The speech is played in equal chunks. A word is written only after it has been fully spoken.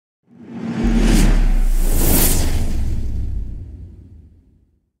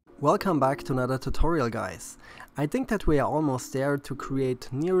Welcome back to another tutorial, guys. I think that we are almost there to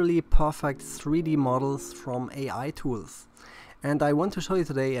create nearly perfect 3D models from AI tools. And I want to show you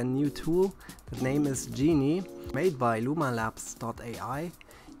today a new tool. The name is Genie, made by lumalabs.ai.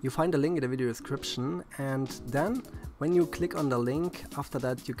 You find the link in the video description, and then when you click on the link, after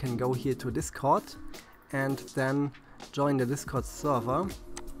that you can go here to Discord and then join the Discord server.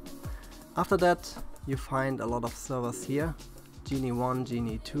 After that you find a lot of servers here. Genie 1,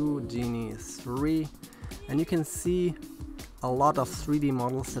 Genie 2, Genie 3, and you can see a lot of 3D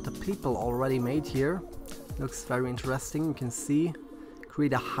models that the people already made here. Looks very interesting. You can see,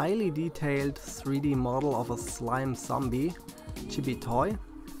 create a highly detailed 3D model of a slime zombie, chibi toy.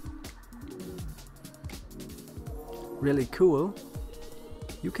 Really cool.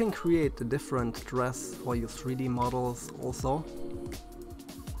 You can create a different dress for your 3D models also.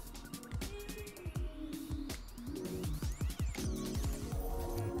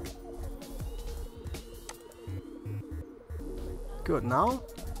 Good, now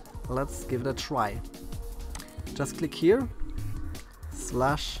let's give it a try. Just click here,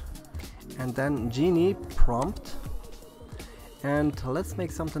 slash, and then Genie prompt, and let's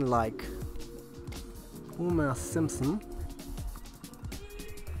make something like Homer Simpson.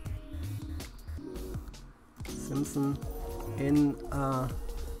 Simpson in a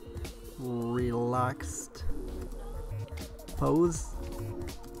relaxed pose,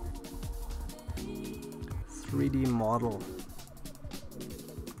 3D model.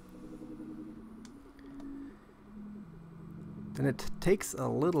 Then it takes a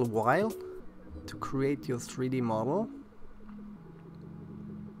little while to create your 3D model.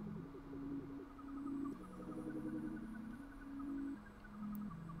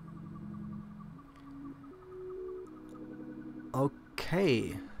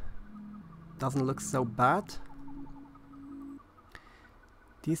 Okay, doesn't look so bad.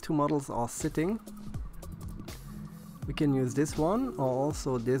 These two models are sitting. We can use this one or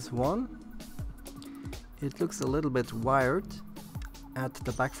also this one. It looks a little bit wired at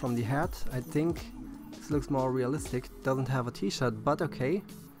the back from the head. I think this looks more realistic. Doesn't have a t-shirt, but okay.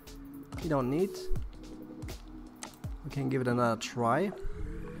 We don't need. We can give it another try.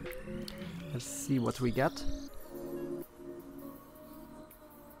 Let's see what we get.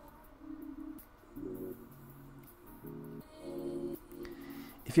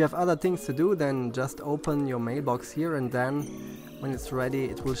 If you have other things to do, then just open your mailbox here, and then when it's ready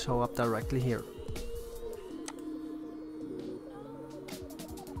it will show up directly here.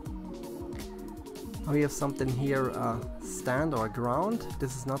 We have something here, a stand or a ground.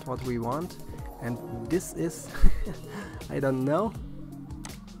 This is not what we want, and this is I don't know.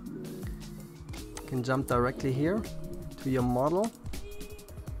 You can jump directly here to your model.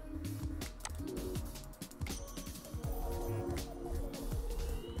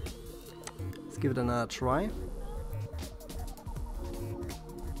 Let's give it another try.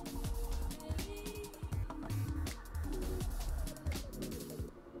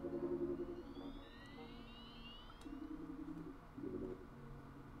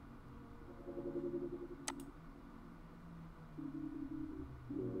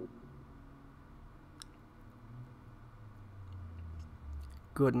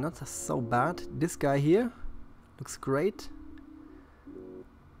 Good, not so bad. This guy here looks great.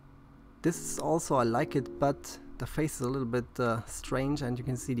 This is also, I like it, but the face is a little bit strange, and you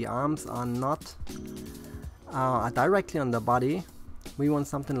can see the arms are not directly on the body. We want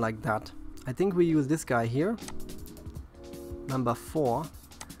something like that. I think we use this guy here, number 4,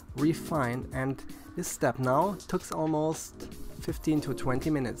 refine, and this step now took almost 15 to 20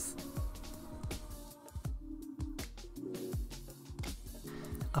 minutes.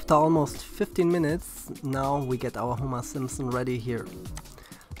 After almost 15 minutes, now we get our Homer Simpson ready here.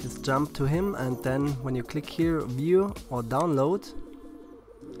 Just jump to him, and then when you click here, view or download,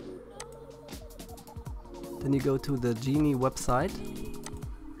 then you go to the Genie website,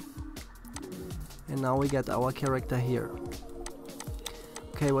 and now we get our character here.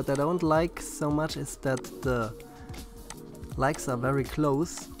 Okay, what I don't like so much is that the legs are very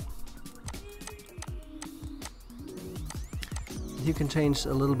close. You can change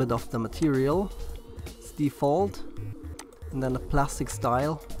a little bit of the material. It's default, and then the plastic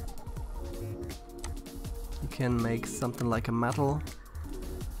style. You can make something like a metal,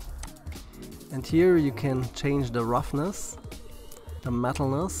 and here you can change the roughness, the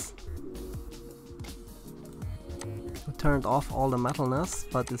metalness. We turned off all the metalness,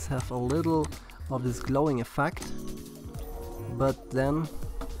 but this have a little of this glowing effect. But then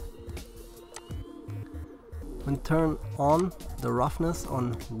when turn on the roughness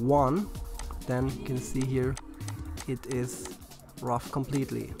on 1, then you can see here it is rough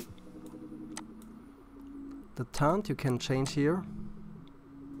completely. The tint you can change here.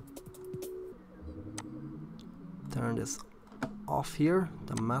 Turn this off here,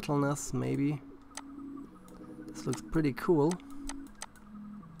 the metalness maybe. This looks pretty cool.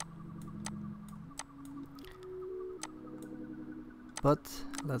 But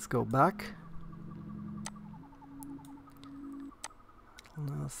let's go back.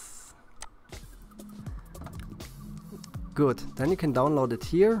 Good, then you can download it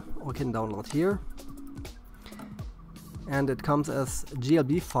here, or you can download here. And it comes as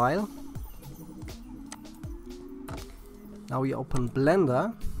GLB file. Now we open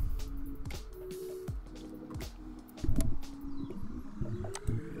Blender.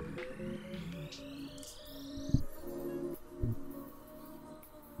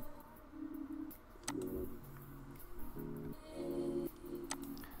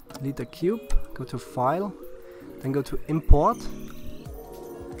 Delete the cube, go to File, then go to Import.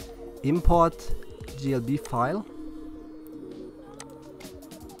 Import GLB file.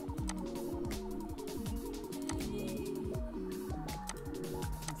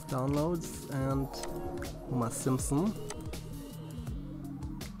 Downloads and Homer Simpson.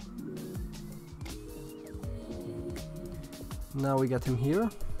 Now we got him here.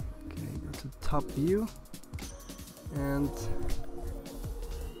 Okay, go to top view and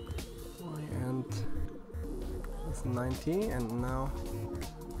it's 90, and now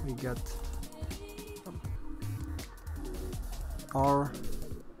we got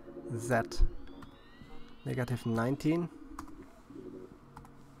RZ negative 19.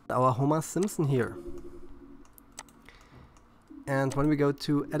 Our Homer Simpson here. And when we go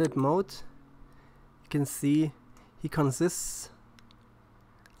to edit mode, you can see he consists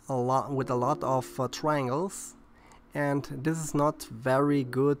with a lot of triangles, and this is not very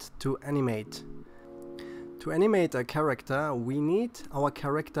good to animate. To animate a character, we need our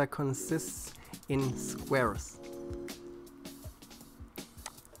character consists in squares.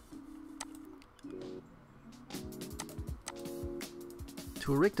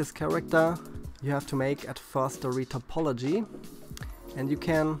 To rig this character, you have to make at first a retopology, and you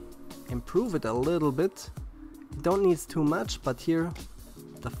can improve it a little bit. You don't need too much, but here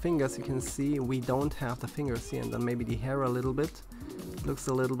the fingers, you can see we don't have the fingers here, and then maybe the hair a little bit. It looks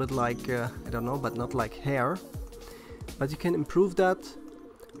a little bit like, I don't know, but not like hair. But you can improve that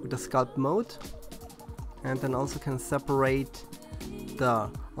with the sculpt mode, and then also can separate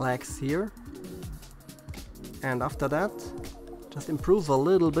the legs here. And after that, just improve a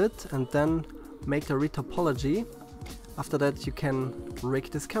little bit and then make the retopology. After that you can rig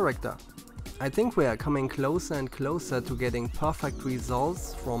this character. I think we are coming closer and closer to getting perfect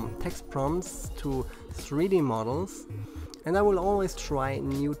results from text prompts to 3D models, and I will always try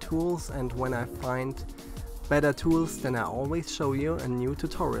new tools, and when I find better tools, then I always show you a new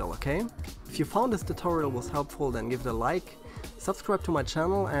tutorial, okay? If you found this tutorial was helpful, then give it a like, subscribe to my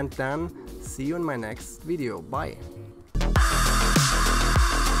channel, and then see you in my next video. Bye!